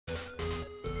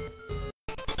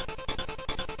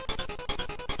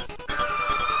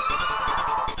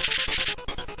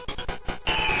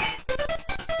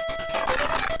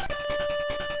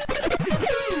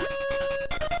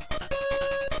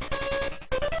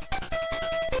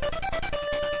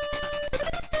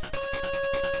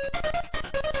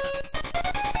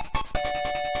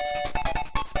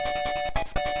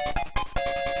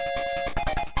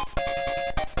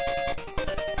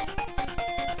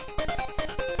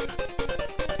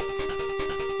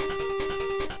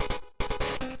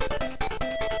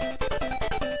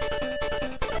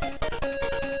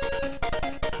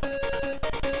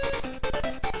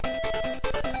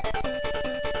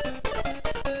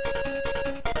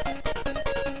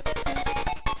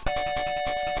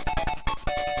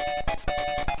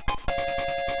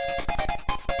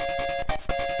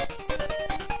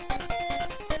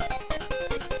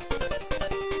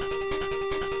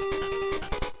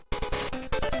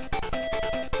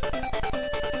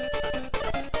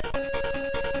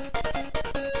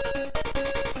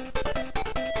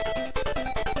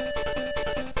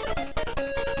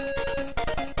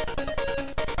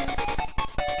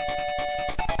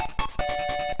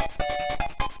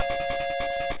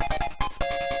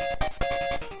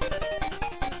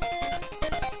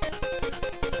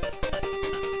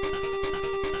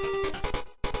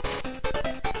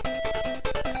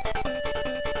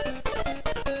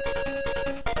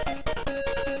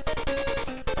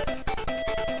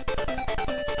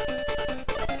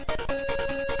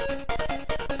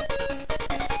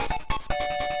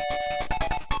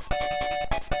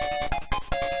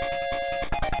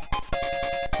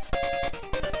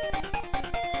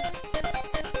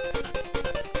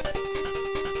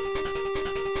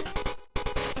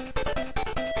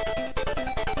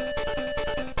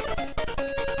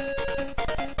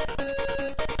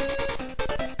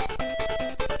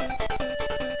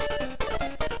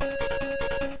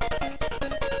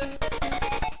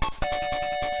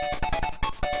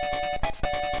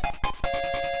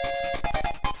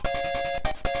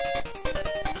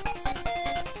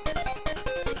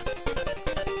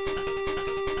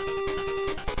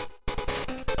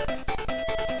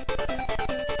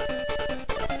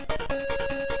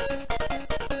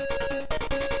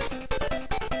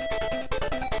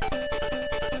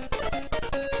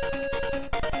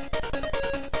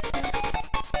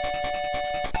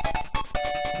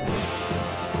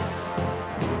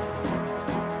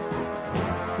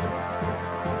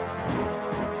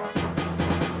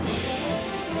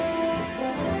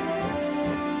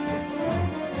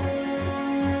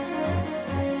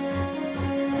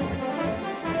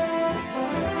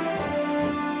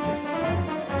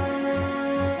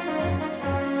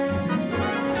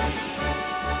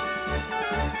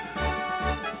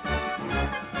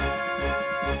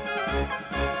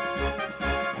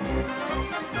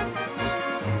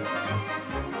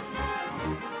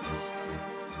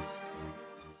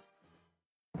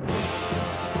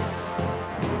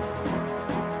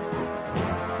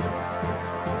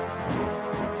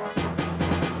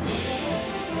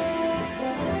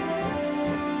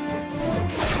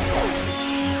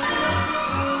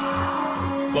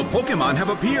The Pokémon have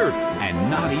appeared, and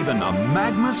not even the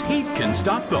magma's heat can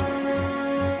stop them.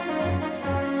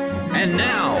 And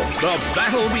now, the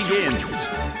battle begins!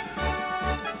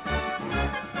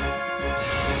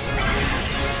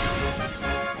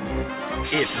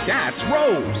 Its stats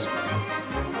rose!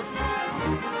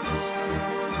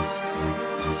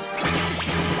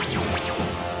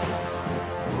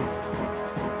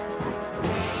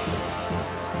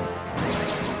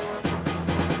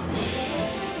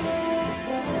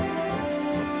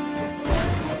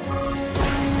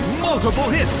 Multiple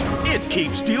hits! It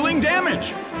keeps dealing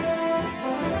damage!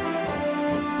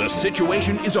 The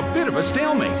situation is a bit of a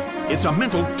stalemate. It's a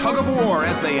mental tug-of-war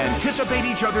as they anticipate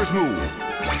each other's move.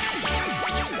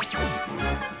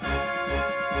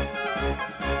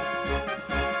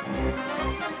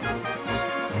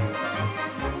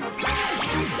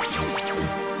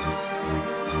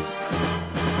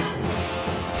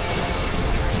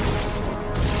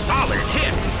 Solid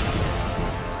hit!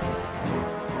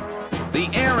 The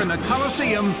air in the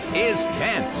Colosseum is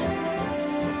tense.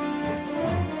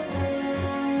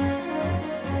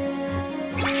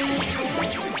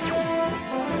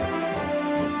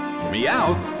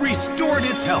 Meowth restored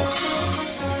its health.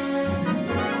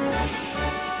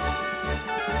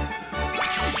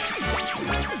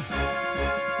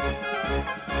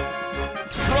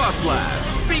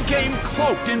 Froslass became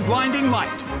cloaked in blinding light.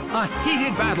 A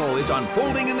heated battle is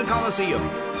unfolding in the Colosseum.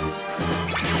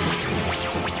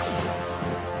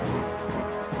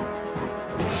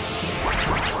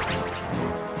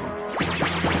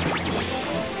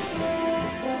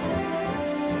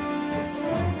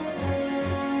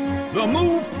 The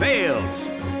move fails.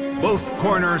 Both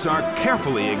corners are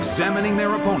carefully examining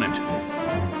their opponent.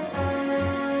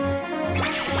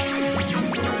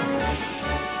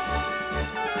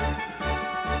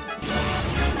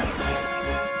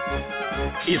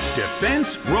 Its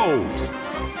defense rose.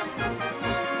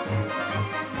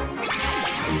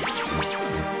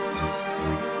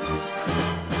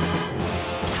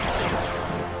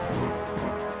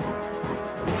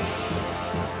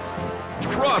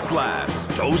 Froslass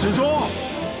dozes off.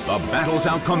 The battle's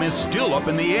outcome is still up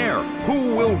in the air.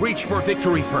 Who will reach for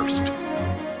victory first?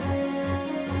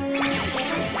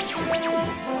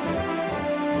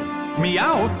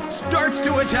 Meowth starts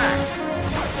to attack.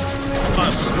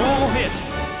 A small hit.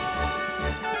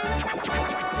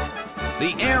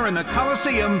 The air in the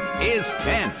Colosseum is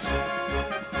tense.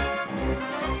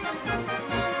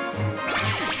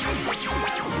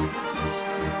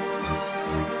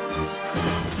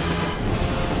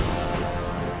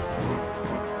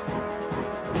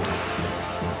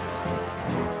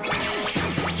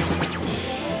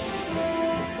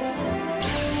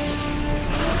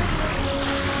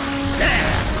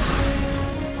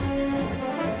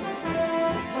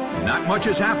 Not much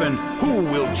has happened. Who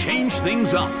will change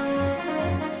things up?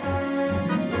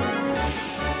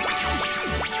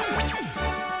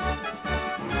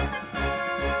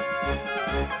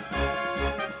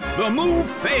 The move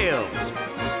fails.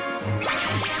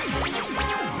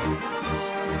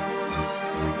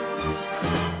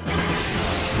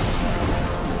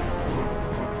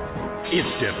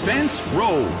 Its defense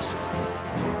rose.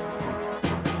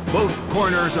 Both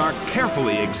corners are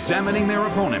carefully examining their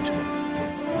opponent.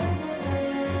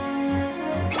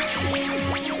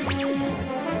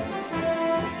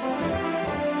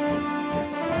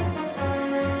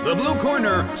 The blue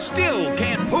corner still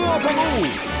can't pull off a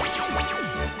move.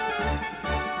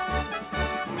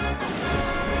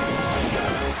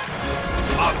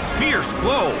 A fierce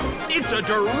blow. It's a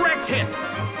direct hit.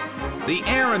 The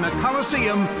air in the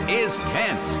Colosseum is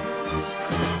tense.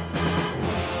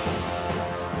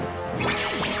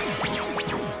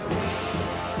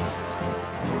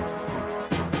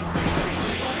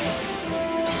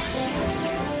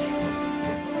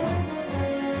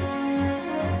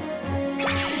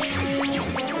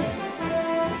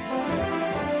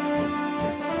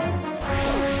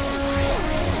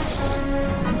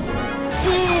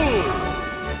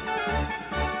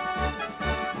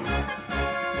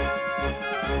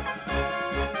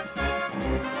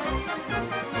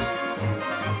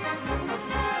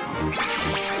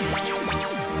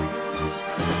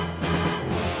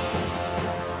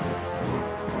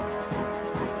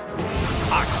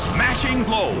 A smashing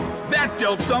blow! That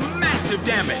dealt some massive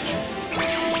damage!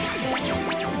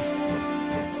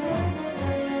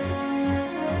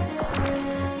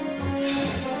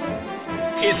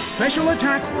 Its special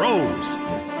attack rose!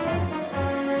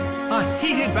 A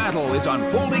heated battle is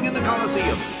unfolding in the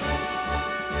Colosseum.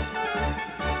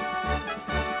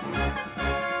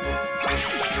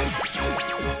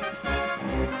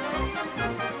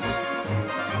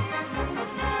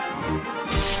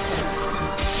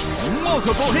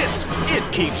 Multiple hits! It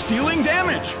keeps dealing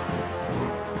damage!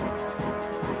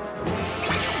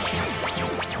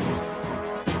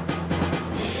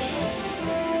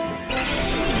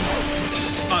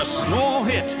 A small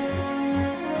hit!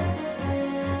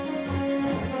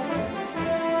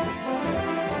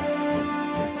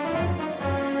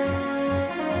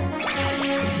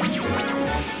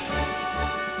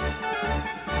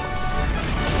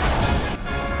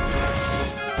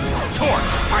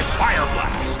 By Fire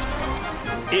Blast!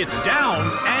 It's down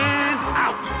and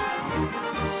out!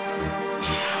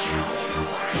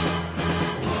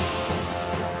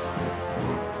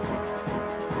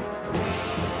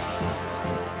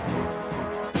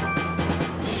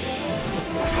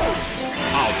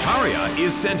 Altaria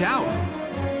is sent out.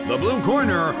 The blue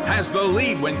corner has the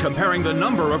lead when comparing the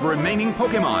number of remaining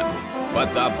Pokémon,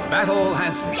 but the battle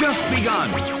has just begun.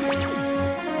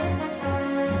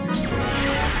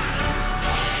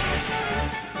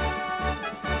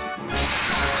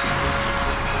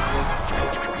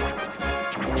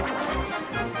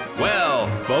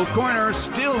 Both corners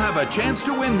still have a chance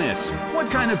to win this.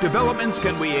 What kind of developments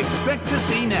can we expect to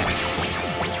see next?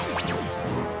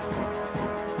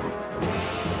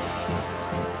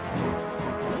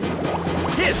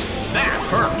 Hit! That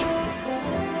hurt!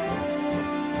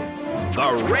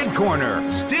 The red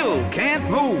corner still can't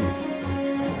move.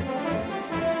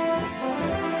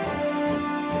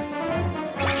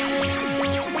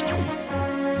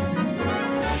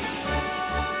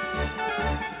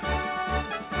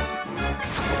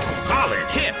 Solid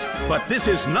hit, but this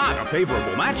is not a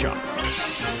favorable matchup.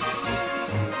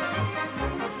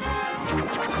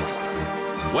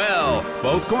 Well,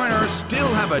 both corners still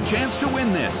have a chance to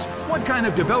win this. What kind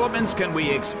of developments can we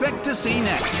expect to see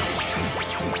next?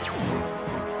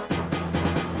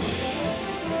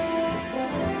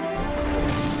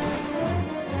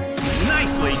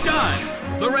 Nicely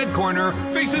done! The red corner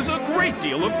faces a great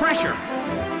deal of pressure.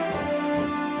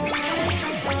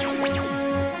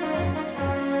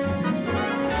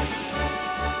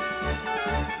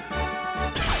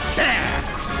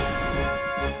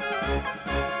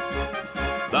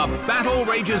 The battle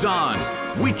rages on.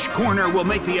 Which corner will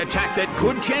make the attack that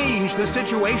could change the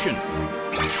situation?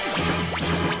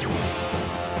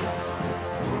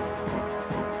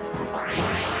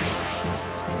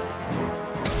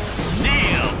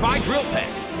 Nailed by Drill Peck.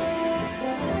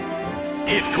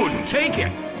 It couldn't take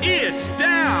it. It's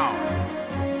down.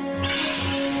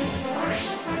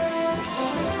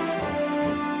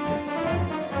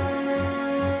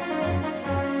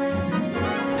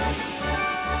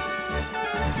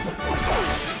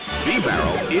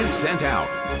 Bibarel is sent out.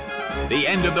 The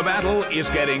end of the battle is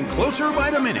getting closer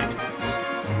by the minute.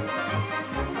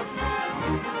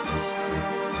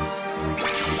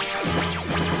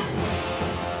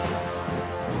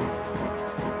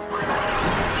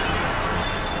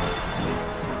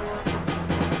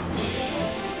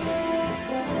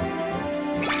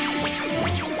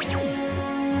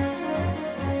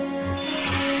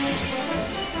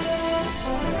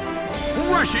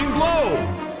 Rushing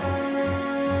blow!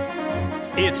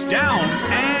 It's down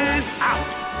and out.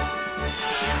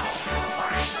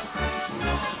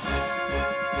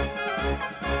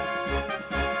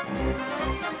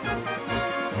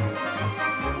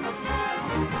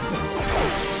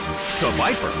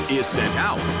 Seviper is sent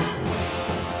out.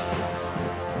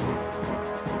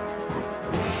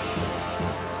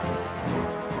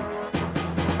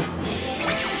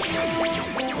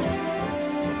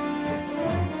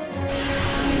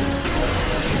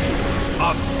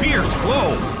 A fierce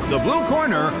blow. The blue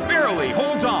corner barely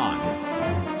holds on.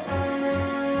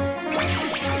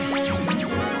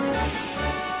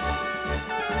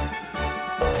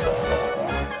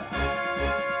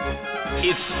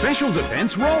 Its special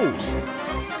defense rose.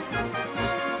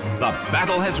 The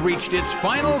battle has reached its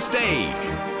final stage.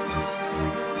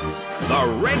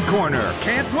 The red corner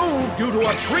can't move due to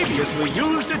a previously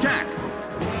used attack.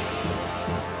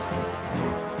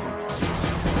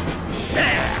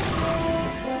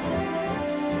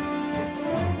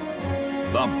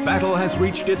 The battle has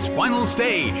reached its final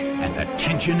stage, and the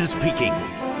tension is peaking.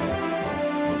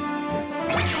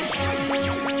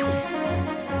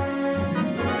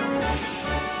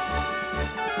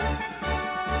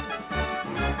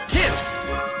 Hit!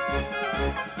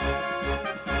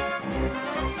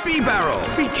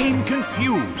 Bibarel became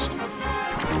confused.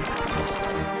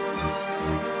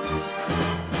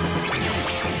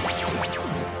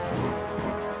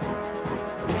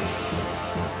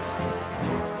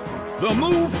 The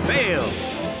move fails.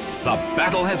 The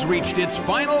battle has reached its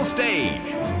final stage.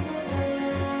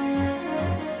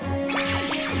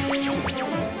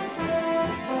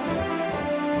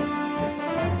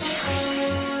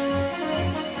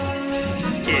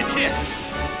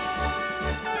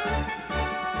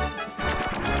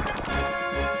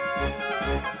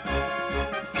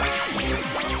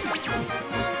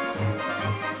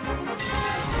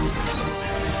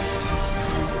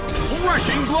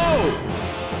 crushing blow!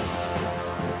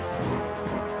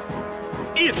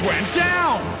 It went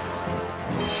down!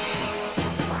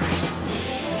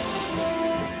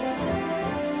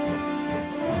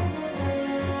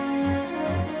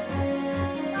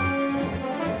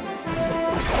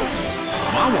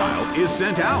 Mawile is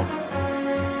sent out.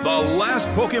 The last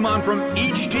Pokémon from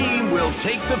each team will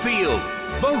take the field.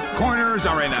 Both corners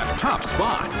are in a tough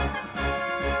spot.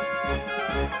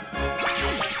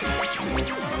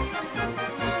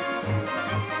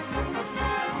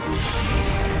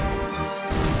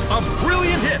 A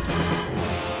brilliant hit!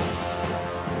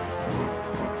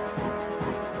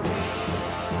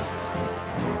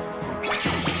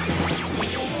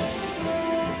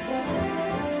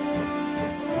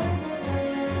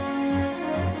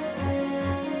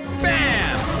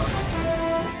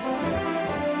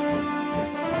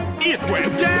 It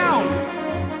went down!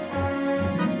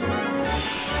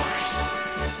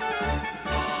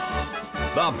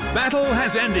 The battle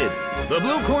has ended. The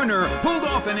blue corner pulled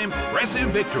off an impressive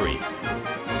victory.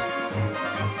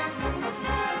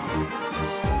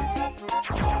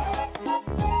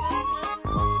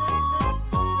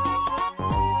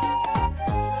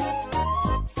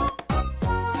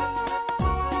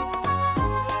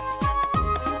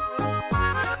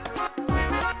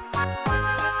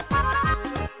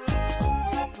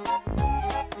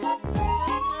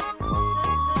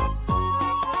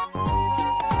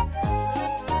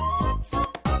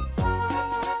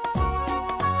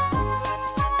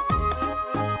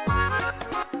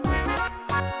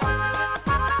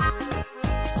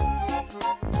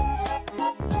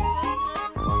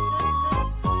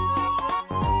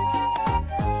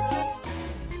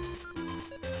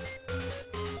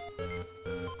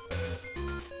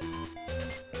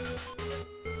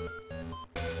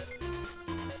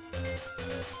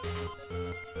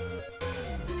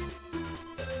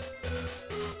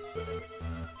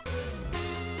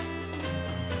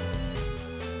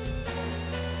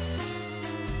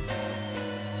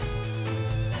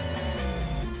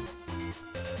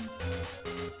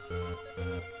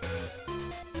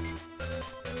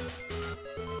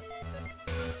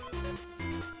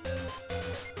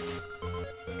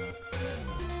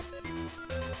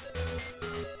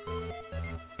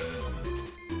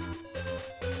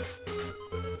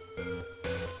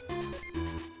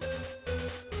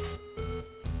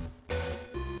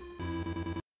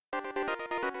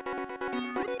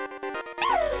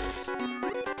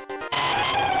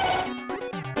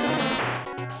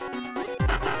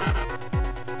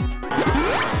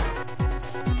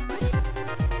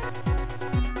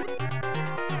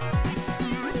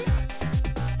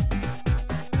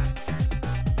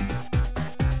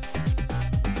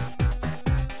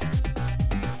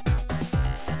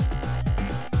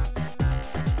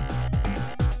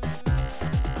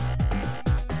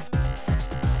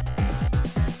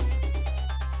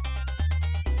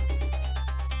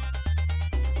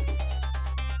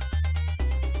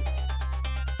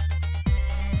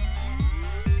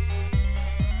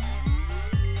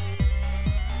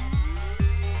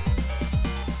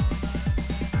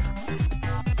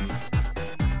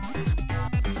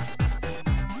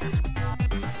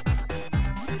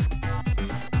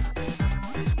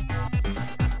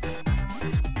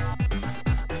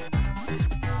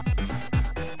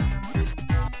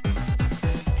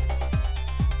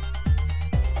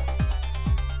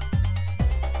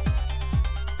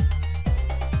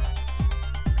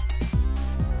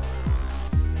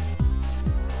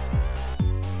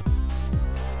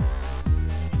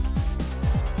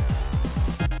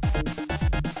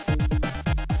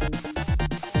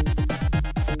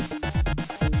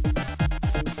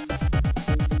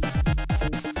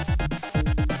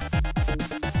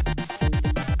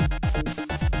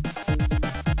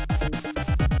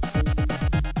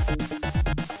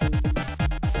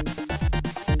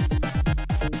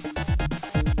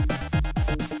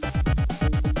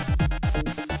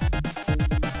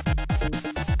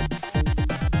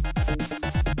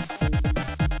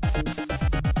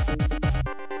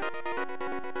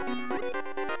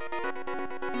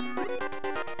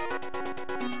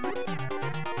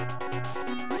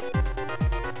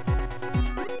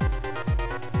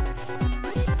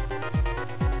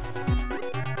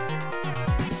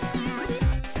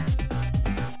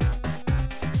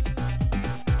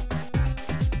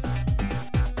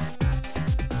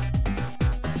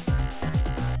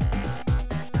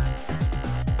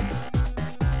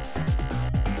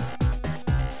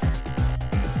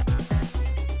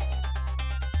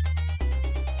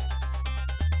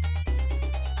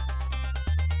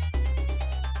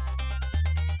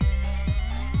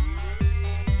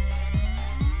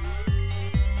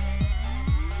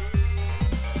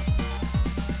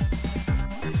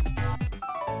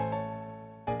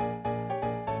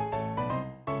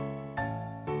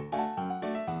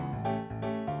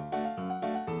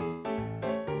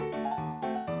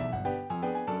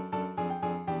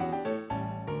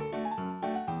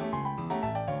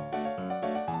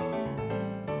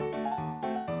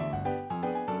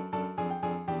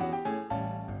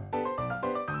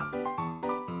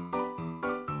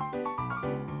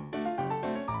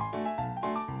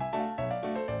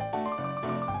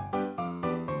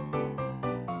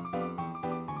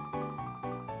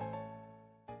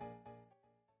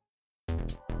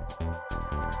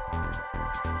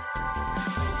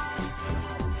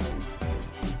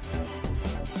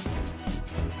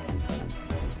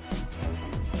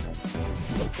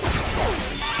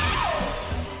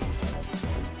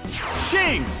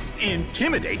 Shinx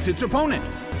intimidates its opponent.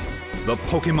 The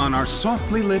Pokémon are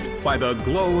softly lit by the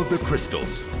glow of the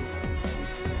crystals.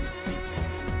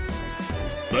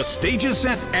 The stage is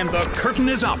set and the curtain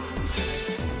is up.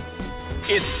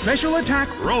 Its special attack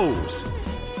rose.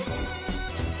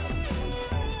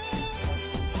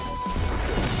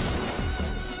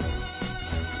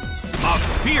 A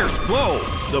fierce blow.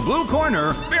 The blue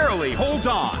corner barely holds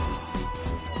on.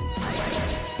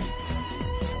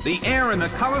 The air in the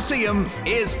Colosseum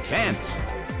is tense.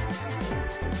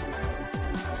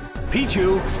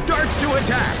 Pichu starts to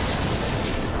attack.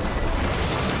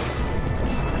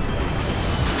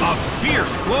 A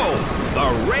fierce blow.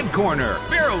 The red corner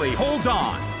barely holds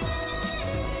on.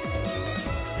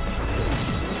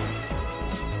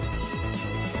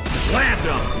 Slammed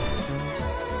him.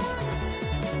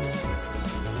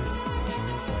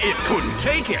 It couldn't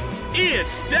take it.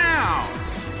 It's down.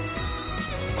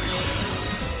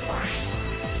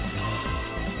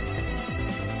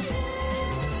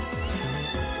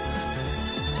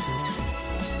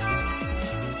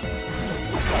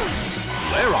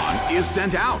 Lairon is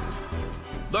sent out.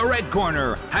 The red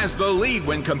corner has the lead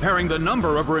when comparing the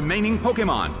number of remaining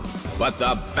Pokémon, but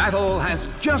the battle has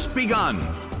just begun.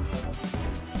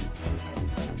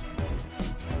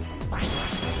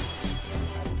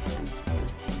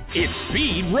 Its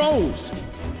speed rose.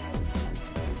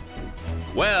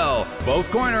 Well,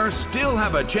 both corners still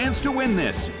have a chance to win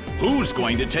this. Who's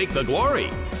going to take the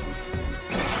glory?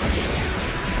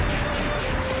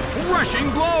 Rushing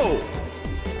blow.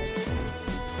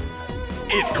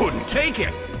 It couldn't take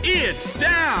it. It's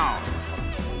down.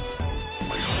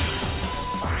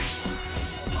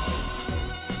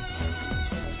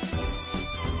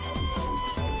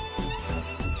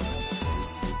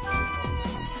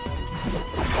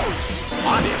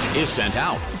 Oddish is sent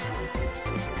out.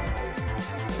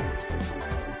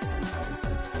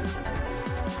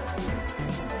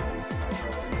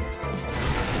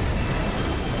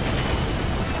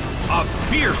 A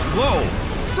fierce blow.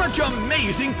 Such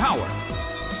amazing power.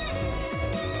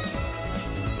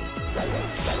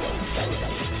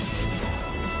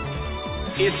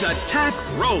 Its attack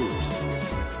rose.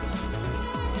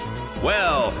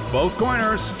 Well, both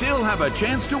corners still have a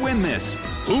chance to win this.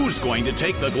 Who's going to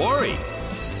take the glory?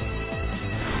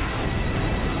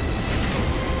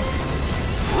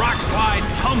 Rock slide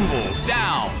tumbles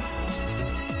down.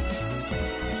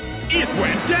 It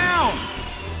went down.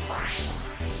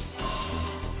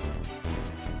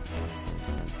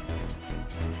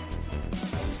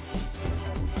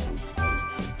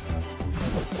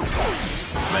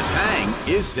 Metang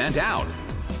is sent out.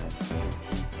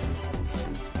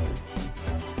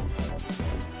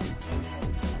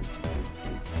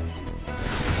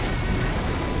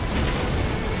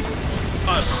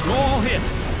 A small hit.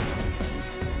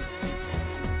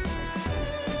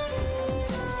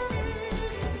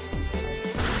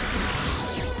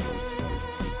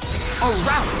 A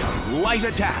rally of light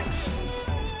attacks.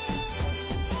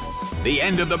 The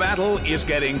end of the battle is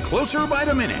getting closer by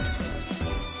the minute.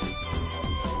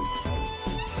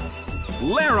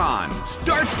 Lairon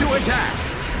starts to attack.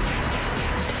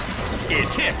 It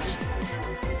hits.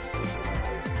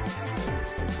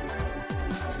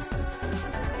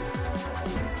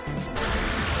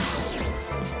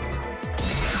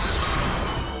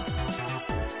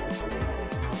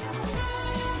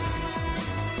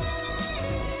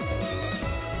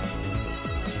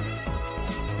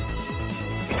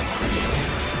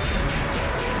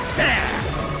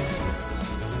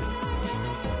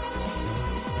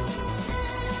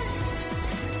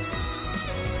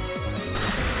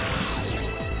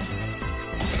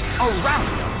 A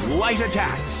rally of light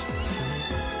attacks.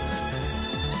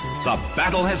 The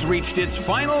battle has reached its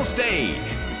final stage.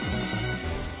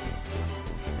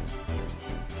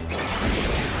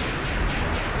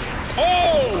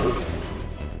 Oh!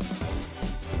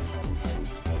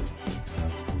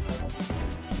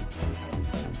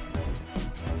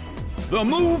 The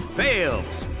move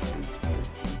fails.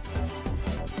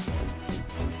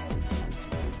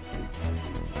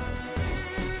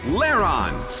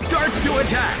 Lairon starts to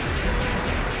attack.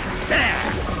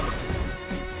 Bam!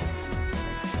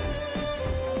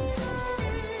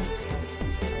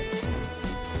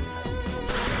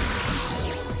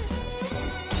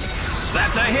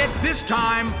 That's a hit this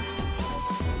time.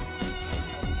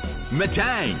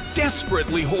 Metang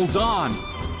desperately holds on.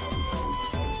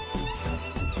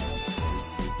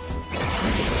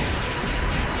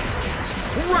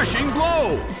 Rushing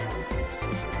blow.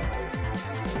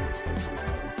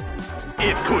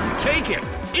 It couldn't take it.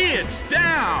 It's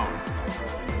down.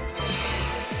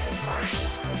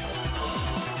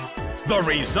 The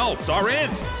results are in.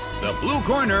 The blue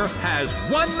corner has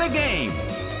won the game.